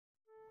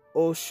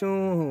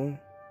Oshun,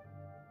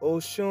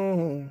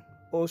 Oshun,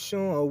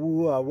 Oshun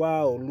owu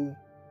awa olu.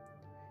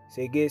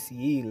 Segesi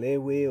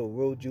ilewe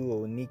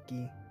oroju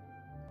oniki.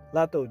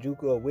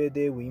 Latojuku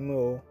owede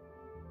wimo.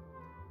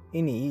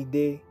 Ini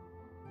ide.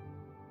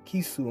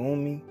 Kisu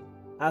omi.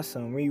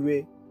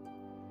 Asanrire.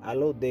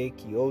 Alode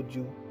ki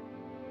oju.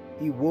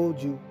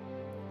 Iwoju.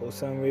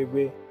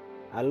 Osanrere.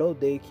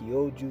 Alode ki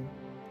oju.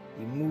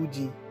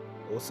 Imuji.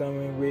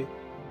 Osanrere.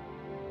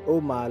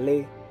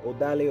 Omale.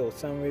 Odale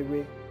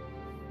osanrere.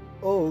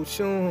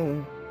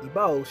 Oshun.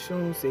 Iba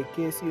Oshun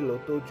sekesi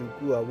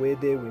lotojuku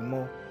awede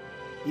wimo.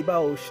 Iba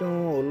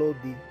Oshun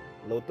olodi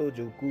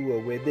lotojuku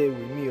awede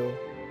wimio.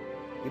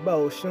 Iba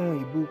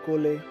Oshun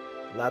ibukole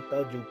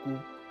latojuku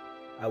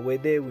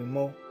awede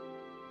wimo.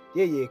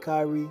 Yeye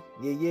kari,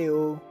 yeye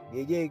o,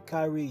 yeye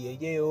kari,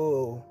 yeye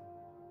o.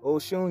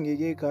 Oshun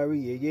yeye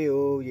kari,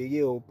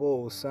 yeye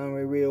opo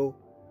osanrere o.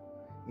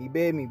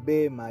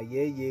 Mibe ma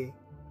yeye.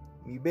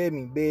 Mibe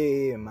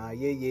ma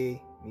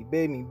yeye.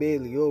 Mibe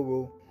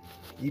lioro.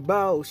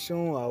 Iba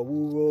Oshun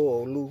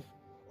awuro olu.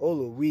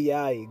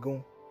 Oluwiya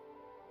egun.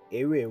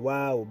 Ere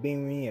wa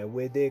obinrin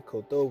ewede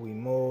koto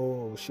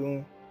wimo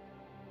Oshun.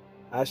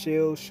 Ashe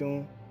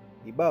Oshun.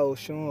 Iba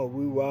Oshun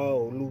owiwa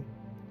olu.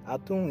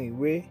 Atun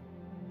ire.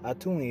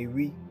 Atun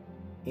eri.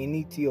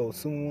 Ini ti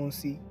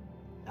osunwonsi.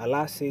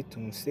 Alase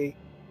tunse.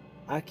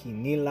 Aki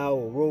nila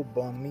oro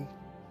bomi.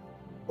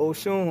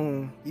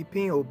 Oshun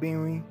ipin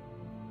obinrin.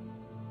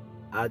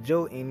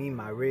 Ajo emi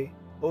mare.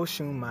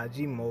 Oshun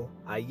majimo.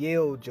 Aye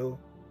ojo.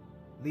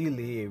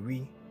 Lile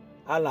eri.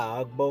 Ala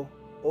agbo.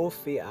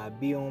 Ofe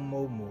abi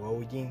omo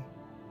muoyin.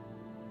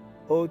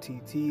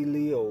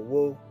 Otitili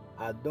owo.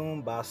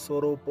 Adun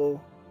basoropo.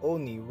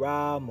 Oni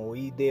ra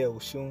moide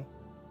Oshun.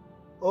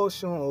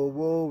 Oshun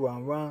owo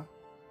ranran.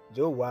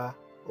 Jowa.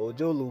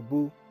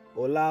 Ojolubu.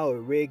 Ola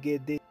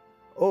oregede.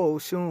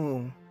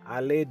 Oshun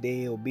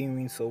alede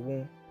obinrin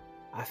sowun.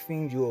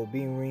 Afinju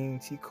obinrin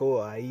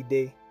tiko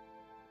aide.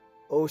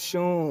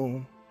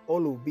 Oshun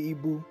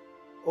olubibu.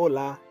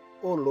 Ola.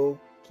 Olo.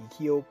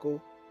 Kikioko.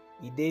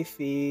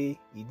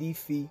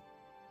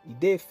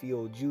 Idifi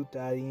oju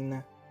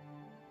tarina.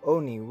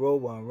 Oni ro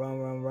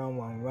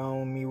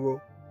wanran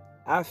miro.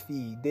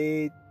 Afi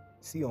ide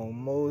si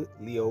omo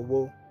li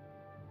owo.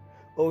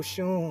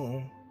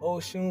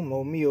 Oshun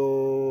momi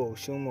o.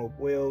 Oshun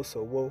mopwe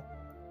osowo.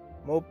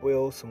 Mopwe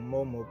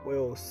osumo mopwe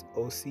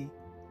osi.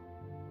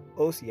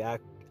 Osi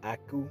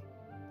aku.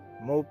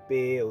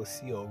 Mope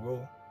osi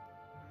oro.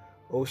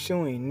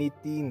 Oshun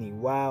initi ni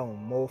wa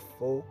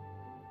omofo.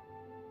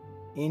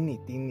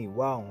 Initi ni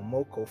wa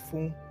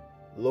omokofun.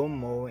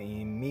 Lomo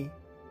emi.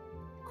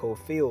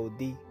 Kofe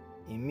odi.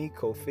 Emi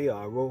kofe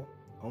aro.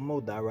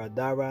 Omo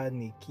daradara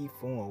ni ki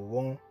fun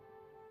owon.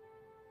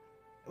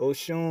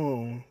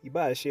 Oshun.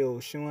 Iba ashe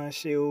Oshun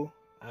ashe o.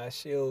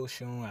 Ashe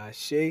Oshun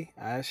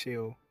ashe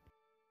o.